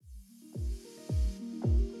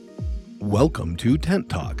Welcome to Tent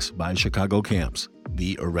Talks by Chicago Camps,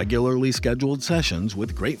 the irregularly scheduled sessions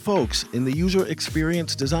with great folks in the user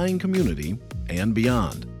experience design community and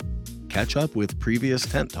beyond. Catch up with previous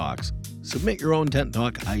Tent Talks, submit your own Tent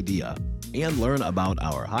Talk idea, and learn about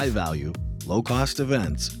our high-value, low-cost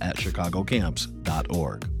events at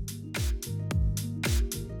chicagocamps.org.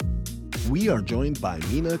 We are joined by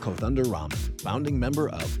Meena Kothundaraman, founding member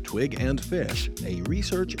of Twig and Fish, a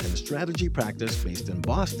research and strategy practice based in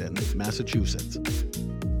Boston, Massachusetts.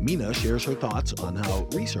 Meena shares her thoughts on how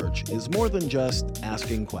research is more than just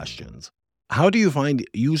asking questions. How do you find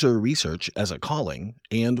user research as a calling,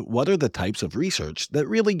 and what are the types of research that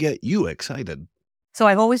really get you excited? So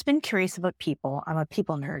I've always been curious about people. I'm a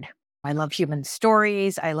people nerd. I love human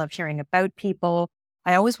stories. I love hearing about people.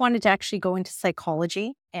 I always wanted to actually go into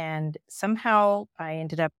psychology, and somehow I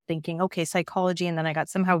ended up thinking, okay, psychology, and then I got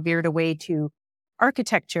somehow veered away to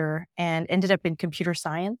architecture and ended up in computer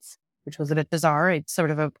science, which was a bit bizarre. It's sort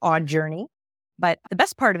of an odd journey. But the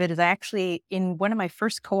best part of it is I actually, in one of my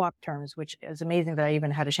first co-op terms, which is amazing that I even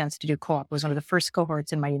had a chance to do co-op, was one of the first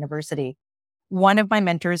cohorts in my university. One of my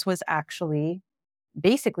mentors was actually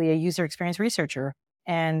basically a user experience researcher.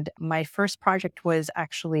 And my first project was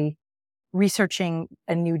actually researching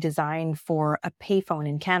a new design for a payphone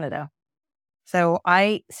in Canada. So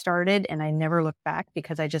I started and I never looked back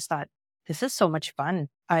because I just thought, this is so much fun.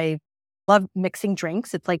 I love mixing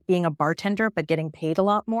drinks. It's like being a bartender, but getting paid a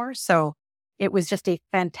lot more. So it was just a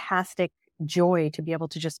fantastic joy to be able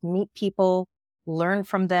to just meet people, learn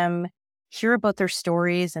from them, hear about their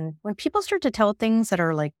stories. And when people start to tell things that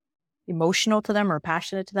are like emotional to them or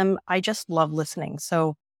passionate to them, I just love listening.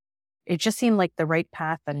 So it just seemed like the right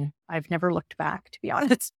path, and I've never looked back, to be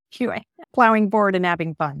honest. Anyway, plowing forward and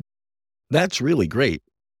having fun. That's really great.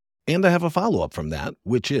 And I have a follow-up from that,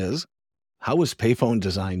 which is, how has payphone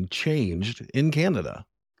design changed in Canada?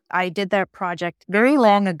 I did that project very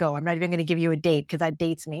long ago. I'm not even going to give you a date because that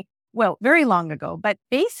dates me. Well, very long ago. But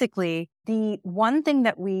basically, the one thing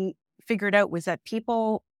that we figured out was that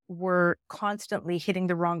people were constantly hitting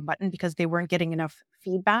the wrong button because they weren't getting enough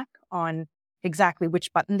feedback on exactly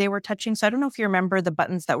which button they were touching. So I don't know if you remember the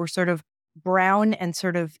buttons that were sort of brown and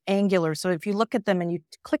sort of angular. So if you look at them and you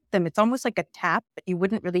click them, it's almost like a tap, but you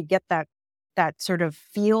wouldn't really get that sort of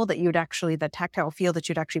feel that that tactile feel that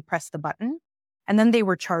you'd actually press the button. And then they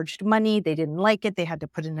were charged money. They didn't like it. They had to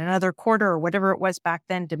put in another quarter or whatever it was back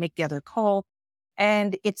then to make the other call.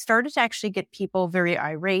 And it started to actually get people very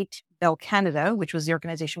irate. Bell Canada, which was the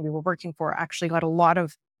organization we were working for, actually got a lot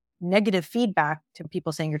of negative feedback to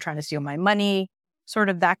people saying, you're trying to steal my money, sort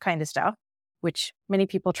of that kind of stuff, which many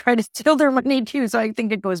people try to steal their money too. So I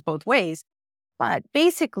think it goes both ways. But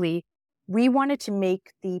basically, we wanted to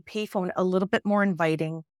make the payphone a little bit more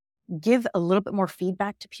inviting, give a little bit more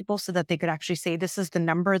feedback to people so that they could actually say, this is the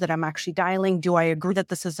number that I'm actually dialing. Do I agree that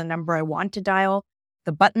this is the number I want to dial?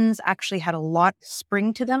 The buttons actually had a lot of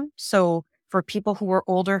spring to them. So for people who were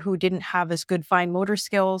older, who didn't have as good fine motor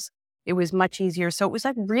skills, it was much easier. So it was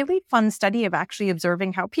a really fun study of actually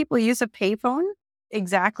observing how people use a payphone.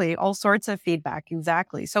 Exactly. All sorts of feedback.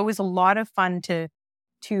 Exactly. So it was a lot of fun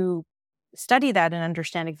to study that and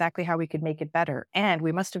understand exactly how we could make it better. And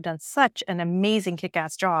we must have done such an amazing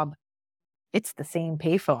kick-ass job. It's the same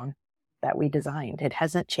payphone that we designed. It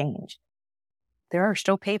hasn't changed. There are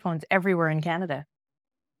still payphones everywhere in Canada.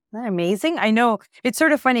 Isn't that amazing? I know. It's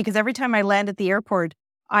sort of funny because every time I land at the airport,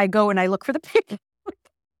 I go and I look for the payphone.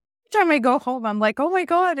 Every time I go home, I'm like, oh my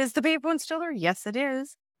God, is the payphone still there? Yes, it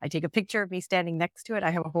is. I take a picture of me standing next to it.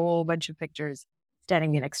 I have a whole bunch of pictures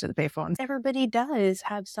standing next to the payphone. Everybody does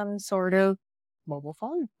have some sort of mobile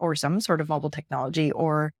phone or some sort of mobile technology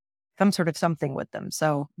or some sort of something with them.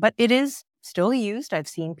 So, but it is still used. I've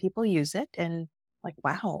seen people use it and like,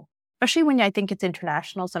 wow. Especially when I think it's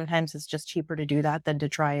international, sometimes it's just cheaper to do that than to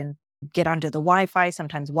try and get onto the Wi-Fi.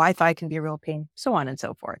 Sometimes Wi-Fi can be a real pain, so on and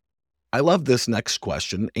so forth. I love this next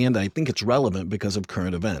question, and I think it's relevant because of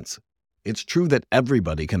current events. It's true that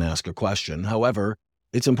everybody can ask a question. However,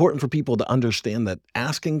 it's important for people to understand that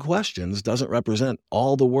asking questions doesn't represent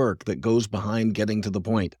all the work that goes behind getting to the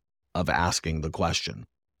point of asking the question.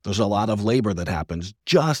 There's a lot of labor that happens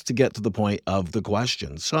just to get to the point of the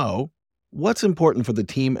question. So, what's important for the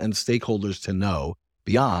team and stakeholders to know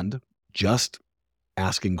beyond just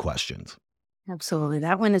asking questions? Absolutely.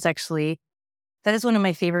 That is one of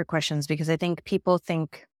my favorite questions because I think people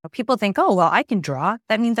think, oh, well, I can draw.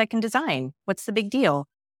 That means I can design. What's the big deal?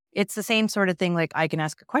 It's the same sort of thing. Like I can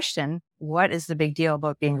ask a question. What is the big deal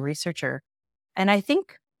about being a researcher? And I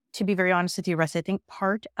think, to be very honest with you, Russ, I think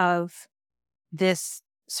part of this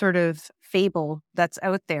sort of fable that's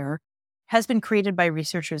out there has been created by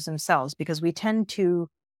researchers themselves because we tend to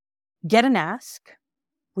get an ask.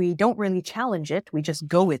 We don't really challenge it. We just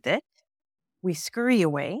go with it. We scurry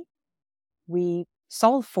away. We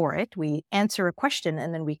solve for it. We answer a question,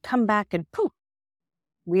 and then we come back and poof,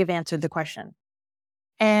 we have answered the question.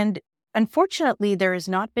 And unfortunately, there has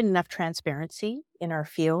not been enough transparency in our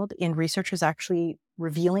field in researchers actually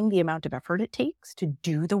revealing the amount of effort it takes to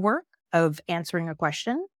do the work of answering a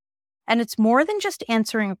question. And it's more than just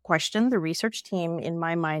answering a question. The research team, in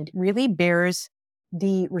my mind, really bears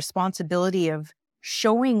the responsibility of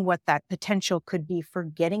showing what that potential could be for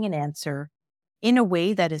getting an answer in a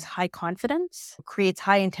way that is high confidence, creates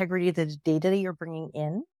high integrity of the data that you're bringing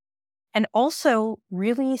in, and also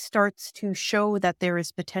really starts to show that there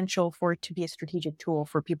is potential for it to be a strategic tool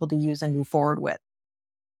for people to use and move forward with.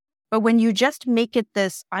 But when you just make it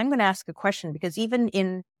this, I'm going to ask a question, because even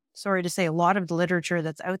in, sorry to say, a lot of the literature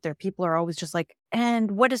that's out there, people are always just like,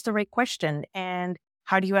 and what is the right question? And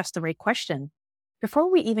how do you ask the right question?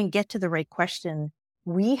 Before we even get to the right question,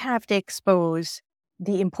 we have to expose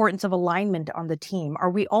the importance of alignment on the team. Are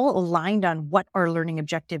we all aligned on what our learning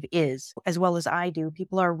objective is? As well as I do,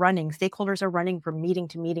 people are running, stakeholders are running from meeting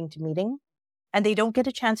to meeting to meeting, and they don't get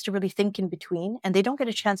a chance to really think in between, and they don't get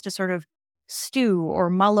a chance to sort of stew or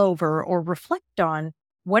mull over or reflect on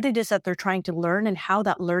what it is that they're trying to learn and how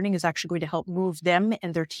that learning is actually going to help move them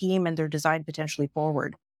and their team and their design potentially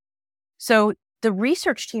forward. So the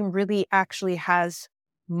research team really actually has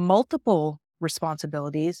multiple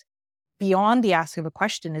responsibilities beyond the ask of a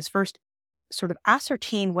question. Is first sort of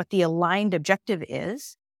ascertain what the aligned objective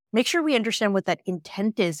is, make sure we understand what that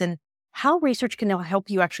intent is and how research can now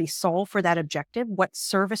help you actually solve for that objective, what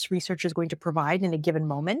service research is going to provide in a given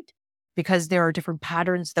moment, because there are different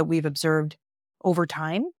patterns that we've observed over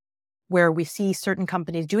time where we see certain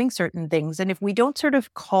companies doing certain things. And if we don't sort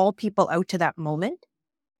of call people out to that moment,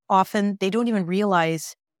 often they don't even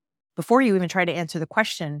realize before you even try to answer the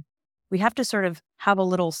question. We have to sort of have a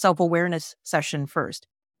little self-awareness session first.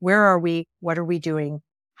 Where are we? What are we doing?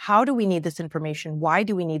 How do we need this information? Why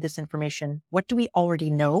do we need this information? What do we already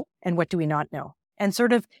know? And what do we not know? And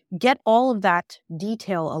sort of get all of that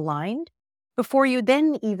detail aligned before you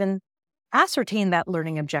then even ascertain that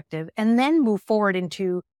learning objective and then move forward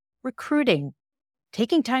into recruiting,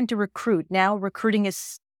 taking time to recruit. Now, recruiting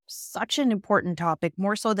is such an important topic,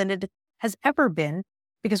 more so than it has ever been,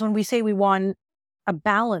 because when we say we want a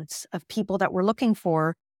balance of people that we're looking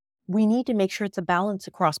for, we need to make sure it's a balance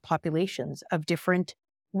across populations of different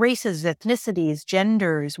races, ethnicities,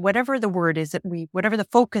 genders, whatever the word is whatever the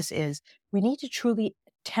focus is, we need to truly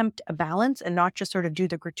attempt a balance and not just sort of do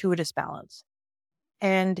the gratuitous balance.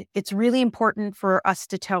 And it's really important for us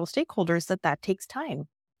to tell stakeholders that takes time.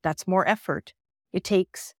 That's more effort. It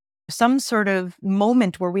takes some sort of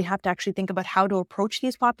moment where we have to actually think about how to approach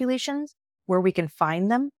these populations, where we can find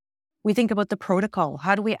them. We think about the protocol.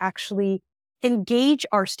 How do we actually engage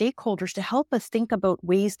our stakeholders to help us think about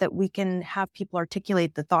ways that we can have people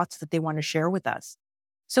articulate the thoughts that they want to share with us?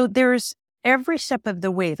 So there's every step of the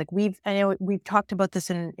way. Like I know we've talked about this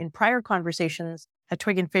in prior conversations. At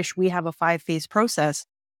Twig and Fish, we have a 5-phase process.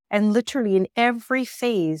 And literally in every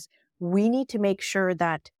phase, we need to make sure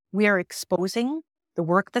that we are exposing the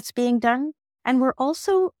work that's being done. And we're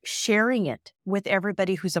also sharing it with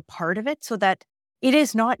everybody who's a part of it, so that it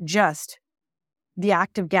is not just the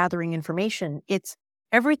act of gathering information. It's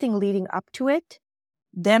everything leading up to it,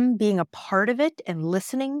 them being a part of it and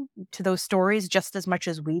listening to those stories just as much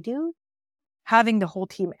as we do, having the whole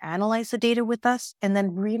team analyze the data with us, and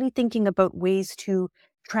then really thinking about ways to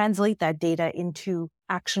translate that data into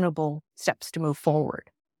actionable steps to move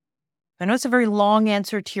forward. I know it's a very long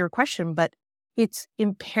answer to your question, but it's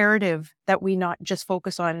imperative that we not just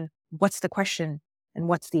focus on what's the question and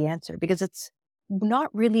what's the answer, because it's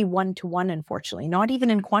not really one-to-one, unfortunately. Not even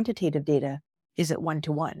in quantitative data is it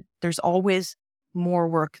one-to-one. There's always more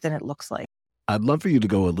work than it looks like. I'd love for you to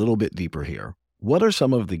go a little bit deeper here. What are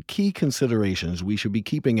some of the key considerations we should be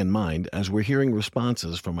keeping in mind as we're hearing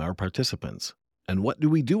responses from our participants? And what do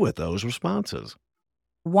we do with those responses?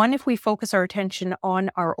 One, if we focus our attention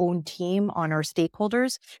on our own team, on our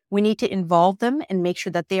stakeholders, we need to involve them and make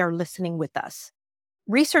sure that they are listening with us.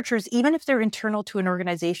 Researchers, even if they're internal to an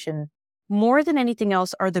organization, more than anything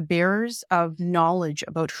else are the bearers of knowledge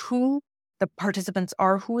about who the participants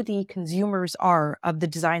are, who the consumers are of the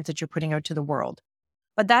designs that you're putting out to the world.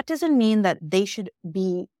 But that doesn't mean that they should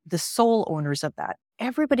be the sole owners of that.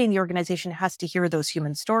 Everybody in the organization has to hear those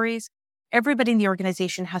human stories. Everybody in the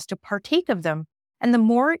organization has to partake of them. And the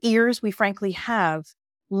more ears we frankly have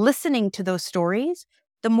listening to those stories,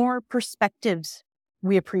 the more perspectives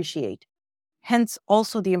we appreciate. Hence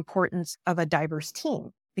also the importance of a diverse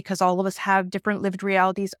team, because all of us have different lived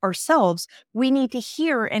realities ourselves. We need to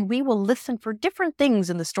hear and we will listen for different things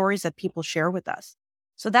in the stories that people share with us.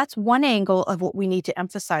 So that's one angle of what we need to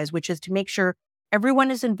emphasize, which is to make sure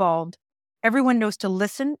everyone is involved. Everyone knows to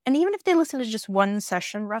listen. And even if they listen to just one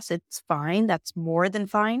session, Russ, it's fine. That's more than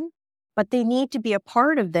fine. But they need to be a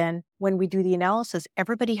part of then when we do the analysis,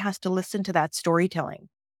 everybody has to listen to that storytelling.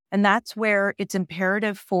 And that's where it's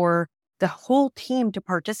imperative for the whole team to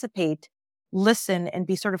participate, listen, and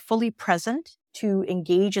be sort of fully present to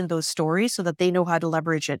engage in those stories so that they know how to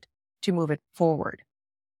leverage it to move it forward.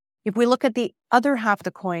 If we look at the other half of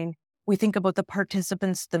the coin, we think about the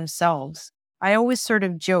participants themselves. I always sort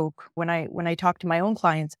of joke when I talk to my own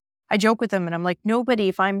clients, I joke with them and I'm like, nobody,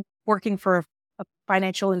 if I'm working for a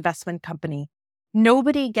financial investment company,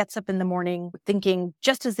 nobody gets up in the morning thinking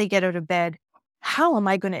just as they get out of bed, how am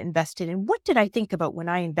I going to invest it? And what did I think about when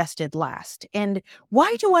I invested last? And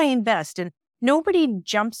why do I invest? And nobody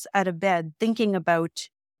jumps out of bed thinking about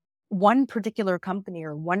one particular company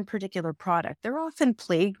or one particular product. They're often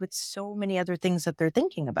plagued with so many other things that they're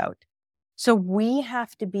thinking about. So we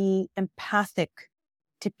have to be empathic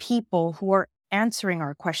to people who are answering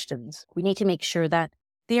our questions. We need to make sure that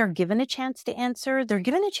they are given a chance to answer. They're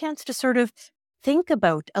given a chance to sort of think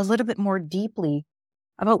about a little bit more deeply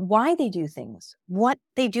about why they do things, what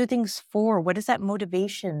they do things for. What is that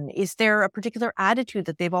motivation? Is there a particular attitude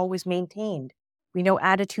that they've always maintained? We know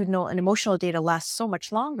attitudinal and emotional data lasts so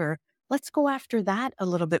much longer. Let's go after that a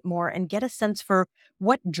little bit more and get a sense for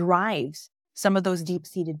what drives some of those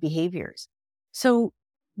deep-seated behaviors. So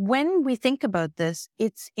when we think about this,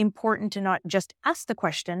 it's important to not just ask the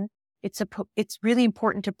question. It's really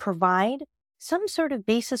important to provide some sort of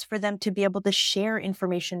basis for them to be able to share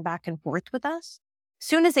information back and forth with us.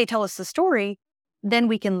 Soon as they tell us the story, then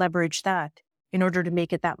we can leverage that in order to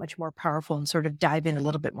make it that much more powerful and sort of dive in a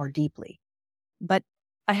little bit more deeply. But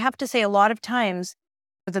I have to say a lot of times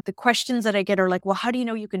that the questions that I get are like, well, how do you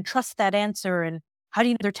know you can trust that answer? And how do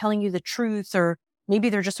you know they're telling you the truth? Or maybe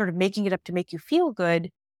they're just sort of making it up to make you feel good.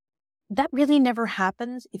 That really never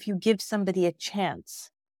happens if you give somebody a chance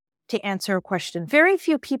to answer a question. Very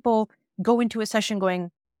few people go into a session going,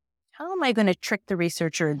 how am I going to trick the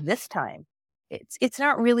researcher this time? It's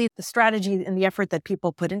not really the strategy and the effort that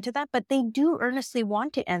people put into that, but they do earnestly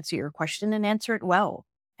want to answer your question and answer it well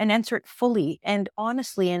and answer it fully and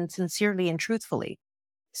honestly and sincerely and truthfully.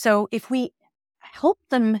 So if we help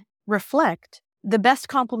them reflect, the best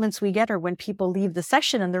compliments we get are when people leave the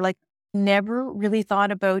session and they're like, never really thought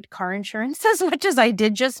about car insurance as much as I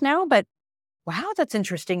did just now, but wow, that's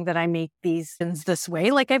interesting that I make these things this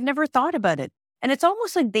way. Like I've never thought about it. And it's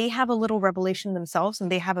almost like they have a little revelation themselves and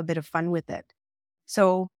they have a bit of fun with it.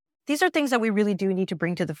 So these are things that we really do need to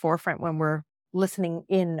bring to the forefront when we're listening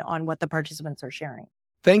in on what the participants are sharing.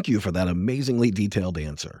 Thank you for that amazingly detailed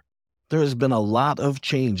answer. There has been a lot of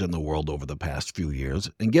change in the world over the past few years,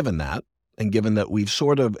 and given that we've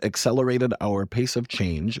sort of accelerated our pace of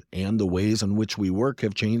change and the ways in which we work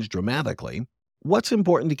have changed dramatically, what's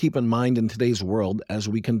important to keep in mind in today's world as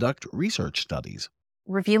we conduct research studies?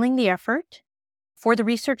 Revealing the effort for the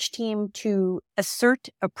research team to assert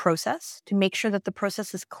a process, to make sure that the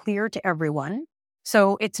process is clear to everyone.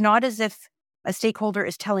 So it's not as if a stakeholder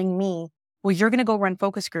is telling me, well, you're going to go run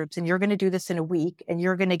focus groups and you're going to do this in a week and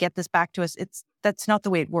you're going to get this back to us. That's not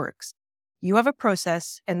the way it works. You have a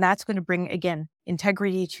process and that's going to bring, again,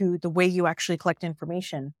 integrity to the way you actually collect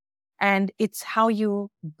information. And it's how you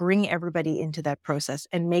bring everybody into that process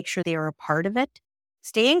and make sure they are a part of it,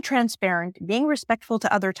 staying transparent, being respectful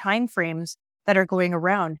to other timeframes that are going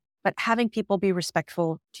around, but having people be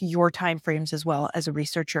respectful to your timeframes as well as a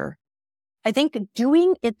researcher. I think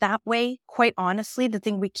doing it that way, quite honestly, the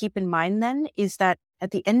thing we keep in mind then is that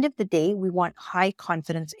at the end of the day, we want high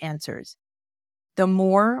confidence answers. The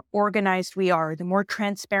more organized we are, the more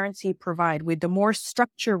transparency we provide, the more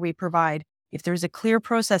structure we provide. If there's a clear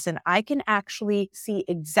process and I can actually see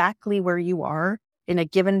exactly where you are in a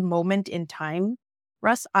given moment in time,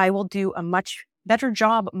 Russ, I will do a much better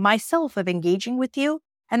job myself of engaging with you.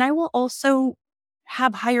 And I will also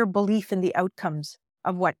have higher belief in the outcomes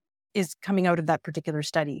of what is coming out of that particular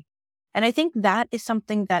study. And I think that is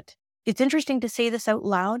something that it's interesting to say this out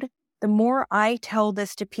loud. The more I tell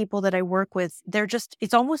this to people that I work with,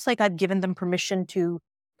 it's almost like I've given them permission to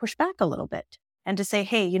push back a little bit and to say,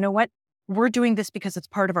 hey, you know what? We're doing this because it's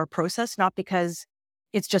part of our process, not because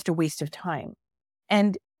it's just a waste of time.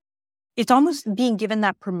 And it's almost being given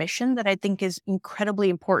that permission that I think is incredibly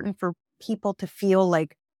important for people to feel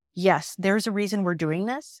like, yes, there's a reason we're doing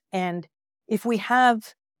this. And if we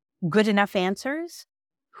have good enough answers,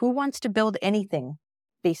 who wants to build anything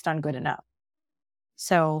based on good enough?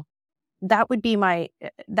 So that would be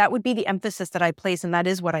the emphasis that I place. And that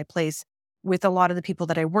is what I place with a lot of the people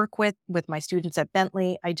that I work with my students at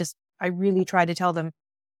Bentley. I really try to tell them,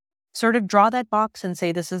 sort of draw that box and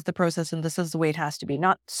say, this is the process and this is the way it has to be.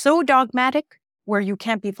 Not so dogmatic where you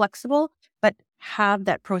can't be flexible, but have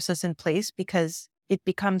that process in place because it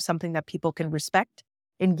becomes something that people can respect,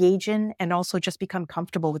 engage in, and also just become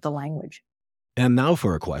comfortable with the language. And now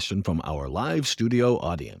for a question from our live studio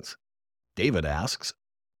audience. David asks,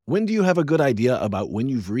 when do you have a good idea about when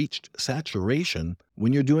you've reached saturation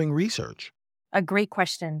when you're doing research? A great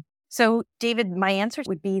question. So, David, my answer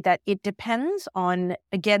would be that it depends on,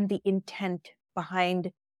 again, the intent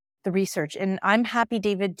behind the research. And I'm happy,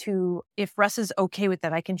 David, if Russ is okay with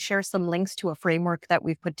that, I can share some links to a framework that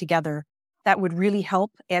we've put together that would really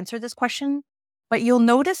help answer this question. But you'll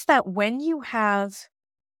notice that when you have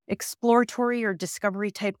exploratory or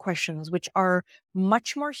discovery type questions, which are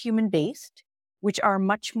much more human-based, which are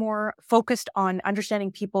much more focused on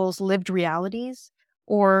understanding people's lived realities,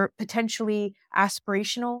 or potentially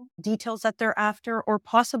aspirational details that they're after, or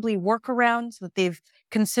possibly workarounds that they've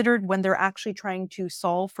considered when they're actually trying to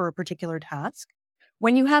solve for a particular task.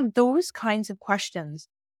 When you have those kinds of questions,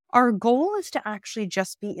 our goal is to actually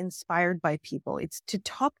just be inspired by people. It's to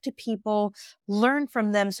talk to people, learn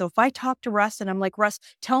from them. So if I talk to Russ and I'm like, Russ,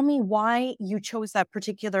 tell me why you chose that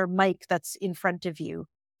particular mic that's in front of you.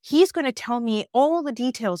 He's going to tell me all the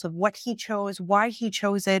details of what he chose, why he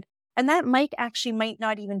chose it. And that mic actually might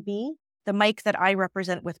not even be the mic that I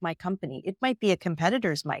represent with my company. It might be a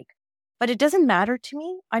competitor's mic, but it doesn't matter to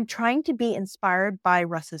me. I'm trying to be inspired by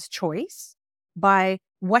Russ's choice, by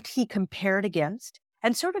what he compared against,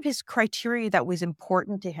 and sort of his criteria that was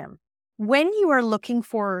important to him. When you are looking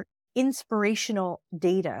for inspirational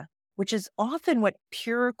data, which is often what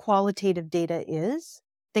pure qualitative data is,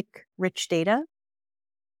 thick, rich data,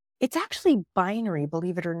 it's actually binary,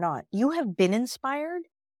 believe it or not. You have been inspired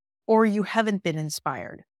or you haven't been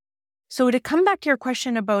inspired. So to come back to your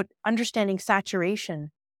question about understanding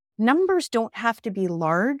saturation, numbers don't have to be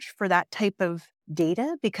large for that type of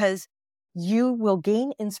data because you will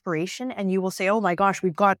gain inspiration and you will say, oh my gosh,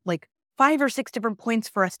 we've got like 5 or 6 different points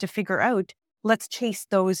for us to figure out. Let's chase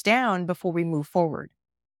those down before we move forward.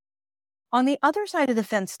 On the other side of the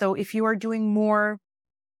fence, though, if you are doing more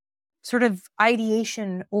sort of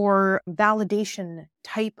ideation or validation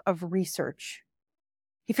type of research,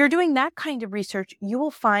 if you're doing that kind of research, you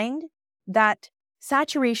will find that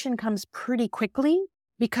saturation comes pretty quickly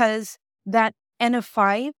because that N of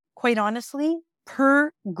 5, quite honestly,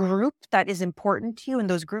 per group that is important to you, and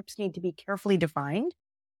those groups need to be carefully defined,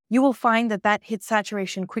 you will find that hits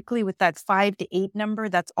saturation quickly with that 5 to 8 number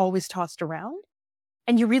that's always tossed around.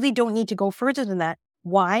 And you really don't need to go further than that.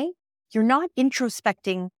 Why? You're not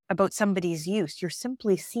introspecting about somebody's use. You're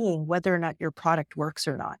simply seeing whether or not your product works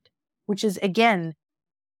or not, which is, again,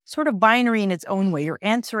 sort of binary in its own way. You're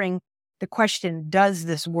answering the question, does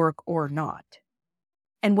this work or not?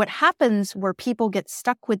 And what happens where people get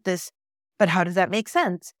stuck with this, but how does that make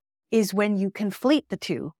sense, is when you conflate the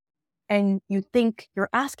two and you think you're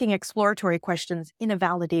asking exploratory questions in a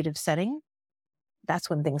validative setting. That's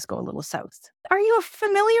when things go a little south. Are you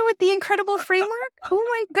familiar with the incredible framework? Oh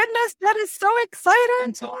my goodness, that is so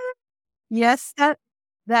exciting. Yes,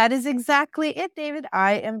 that is exactly it, David.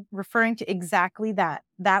 I am referring to exactly that.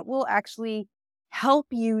 That will actually help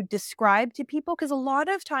you describe to people, because a lot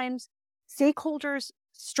of times stakeholders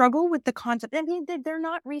struggle with the concept. I mean, they're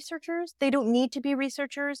not researchers. They don't need to be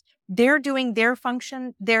researchers. They're doing their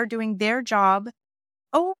function. They're doing their job.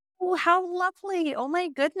 Oh, how lovely. Oh my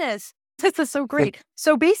goodness. This is so great.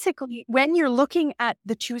 So basically, when you're looking at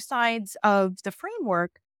the two sides of the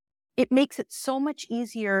framework, it makes it so much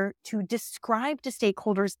easier to describe to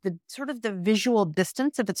stakeholders the sort of the visual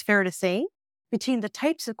distance, if it's fair to say, between the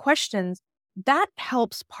types of questions. That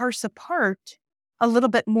helps parse apart a little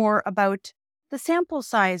bit more about the sample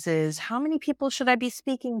sizes. How many people should I be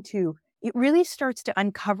speaking to? It really starts to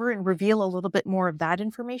uncover and reveal a little bit more of that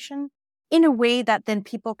information in a way that then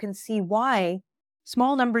people can see why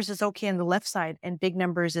small numbers is okay on the left side and big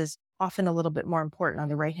numbers is often a little bit more important on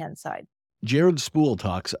the right-hand side. Jared Spool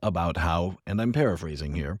talks about how, and I'm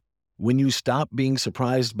paraphrasing here, when you stop being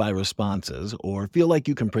surprised by responses or feel like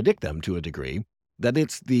you can predict them to a degree, that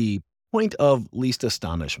it's the point of least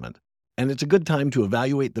astonishment. And it's a good time to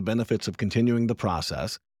evaluate the benefits of continuing the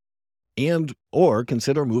process or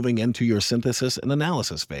consider moving into your synthesis and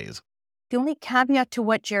analysis phase. The only caveat to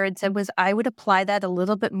what Jared said was I would apply that a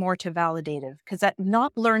little bit more to validative, because that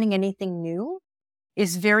not learning anything new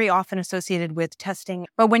is very often associated with testing.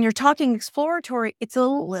 But when you're talking exploratory, it's a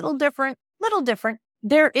little different.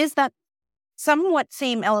 There is that somewhat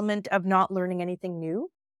same element of not learning anything new,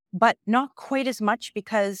 but not quite as much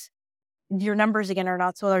because your numbers, again, are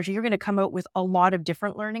not so large. You're going to come out with a lot of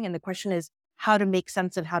different learning. And the question is how to make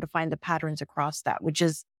sense and how to find the patterns across that, which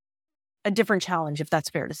is a different challenge, if that's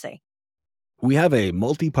fair to say. We have a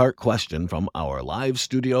multi-part question from our live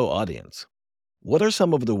studio audience. What are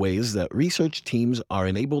some of the ways that research teams are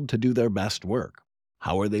enabled to do their best work?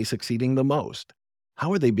 How are they succeeding the most?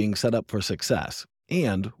 How are they being set up for success?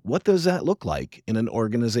 And what does that look like in an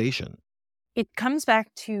organization? It comes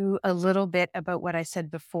back to a little bit about what I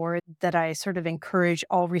said before, that I sort of encourage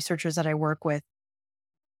all researchers that I work with.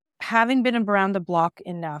 Having been around the block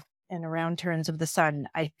enough and around turns of the sun,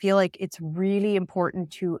 I feel like it's really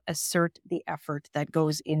important to assert the effort that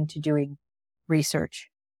goes into doing research.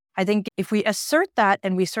 I think if we assert that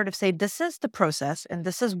and we sort of say, this is the process and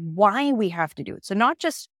this is why we have to do it. So not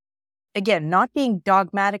just, again, not being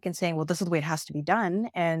dogmatic and saying, well, this is the way it has to be done,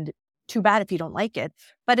 and too bad if you don't like it,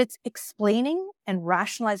 but it's explaining and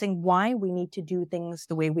rationalizing why we need to do things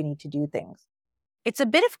the way we need to do things. It's a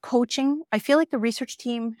bit of coaching. I feel like the research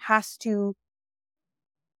team has to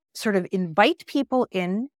sort of invite people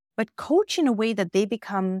in, but coach in a way that they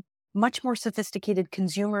become much more sophisticated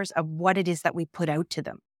consumers of what it is that we put out to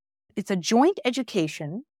them. It's a joint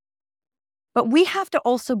education, but we have to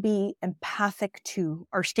also be empathic to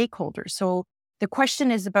our stakeholders. So the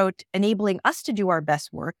question is about enabling us to do our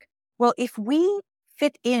best work. Well, if we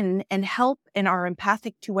fit in and help and are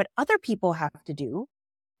empathic to what other people have to do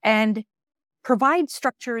and provide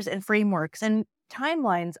structures and frameworks and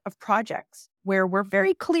timelines of projects where we're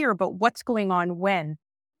very clear about what's going on when,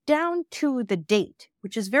 down to the date,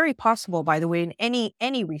 which is very possible, by the way, in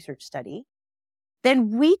any research study,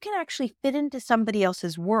 then we can actually fit into somebody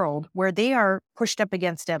else's world where they are pushed up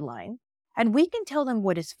against deadline, and we can tell them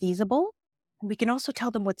what is feasible, and we can also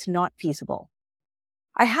tell them what's not feasible.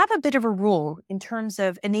 I have a bit of a rule in terms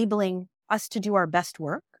of enabling us to do our best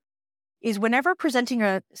work, is whenever presenting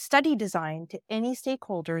a study design to any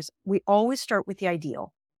stakeholders, we always start with the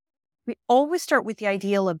ideal. We always start with the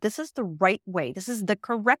ideal of this is the right way, this is the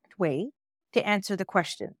correct way to answer the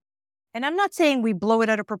question. And I'm not saying we blow it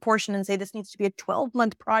out of proportion and say this needs to be a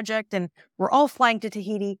 12-month project and we're all flying to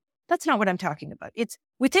Tahiti. That's not what I'm talking about. It's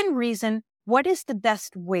within reason, what is the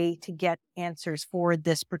best way to get answers for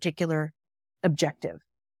this particular objective?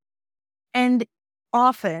 And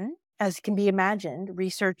often, as can be imagined,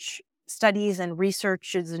 research studies and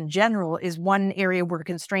researches in general is one area where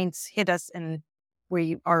constraints hit us and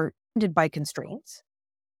we are hindered by constraints.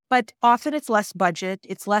 But often it's less budget,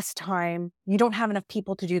 it's less time, you don't have enough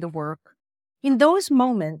people to do the work. In those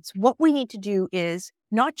moments, what we need to do is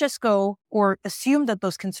not just go or assume that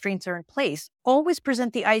those constraints are in place, always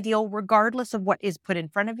present the ideal regardless of what is put in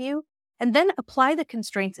front of you, and then apply the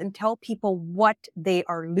constraints and tell people what they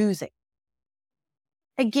are losing.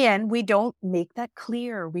 Again, we don't make that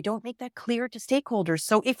clear. We don't make that clear to stakeholders.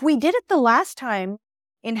 So if we did it the last time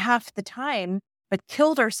in half the time, but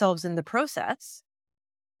killed ourselves in the process,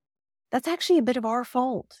 that's actually a bit of our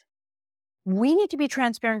fault. We need to be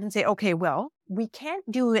transparent and say, okay, well, we can't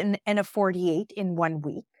do an N of 48 in 1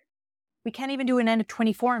 week. We can't even do an N of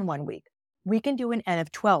 24 in 1 week. We can do an N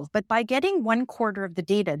of 12. But by getting 1/4 of the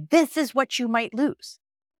data, this is what you might lose.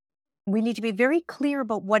 We need to be very clear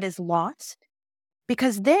about what is lost,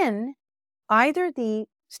 because then either the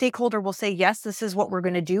stakeholder will say, yes, this is what we're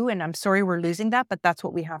going to do, and I'm sorry we're losing that, but that's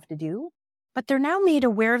what we have to do. But they're now made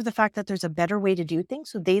aware of the fact that there's a better way to do things,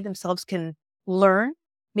 so they themselves can learn,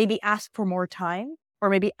 maybe ask for more time, or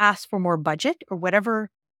maybe ask for more budget, or whatever.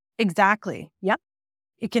 Exactly. Yep.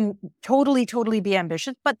 It can totally be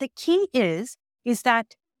ambitious. But the key is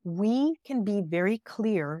that we can be very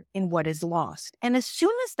clear in what is lost. And as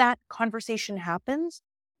soon as that conversation happens,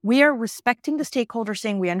 we are respecting the stakeholder,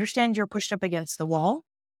 saying, we understand you're pushed up against the wall,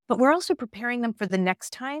 but we're also preparing them for the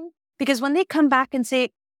next time. Because when they come back and say,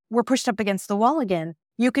 we're pushed up against the wall again,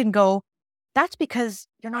 you can go, that's because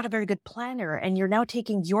you're not a very good planner and you're now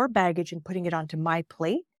taking your baggage and putting it onto my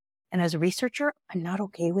plate. And as a researcher, I'm not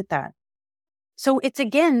okay with that. So it's,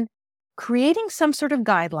 again, creating some sort of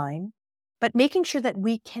guideline, but making sure that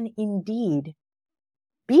we can indeed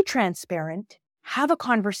be transparent, have a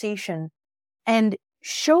conversation, and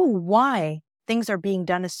show why things are being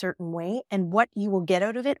done a certain way and what you will get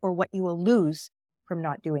out of it or what you will lose from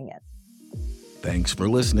not doing it. Thanks for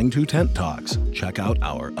listening to Tent Talks. Check out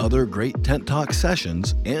our other great Tent Talk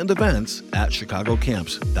sessions and events at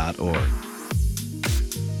chicagocamps.org.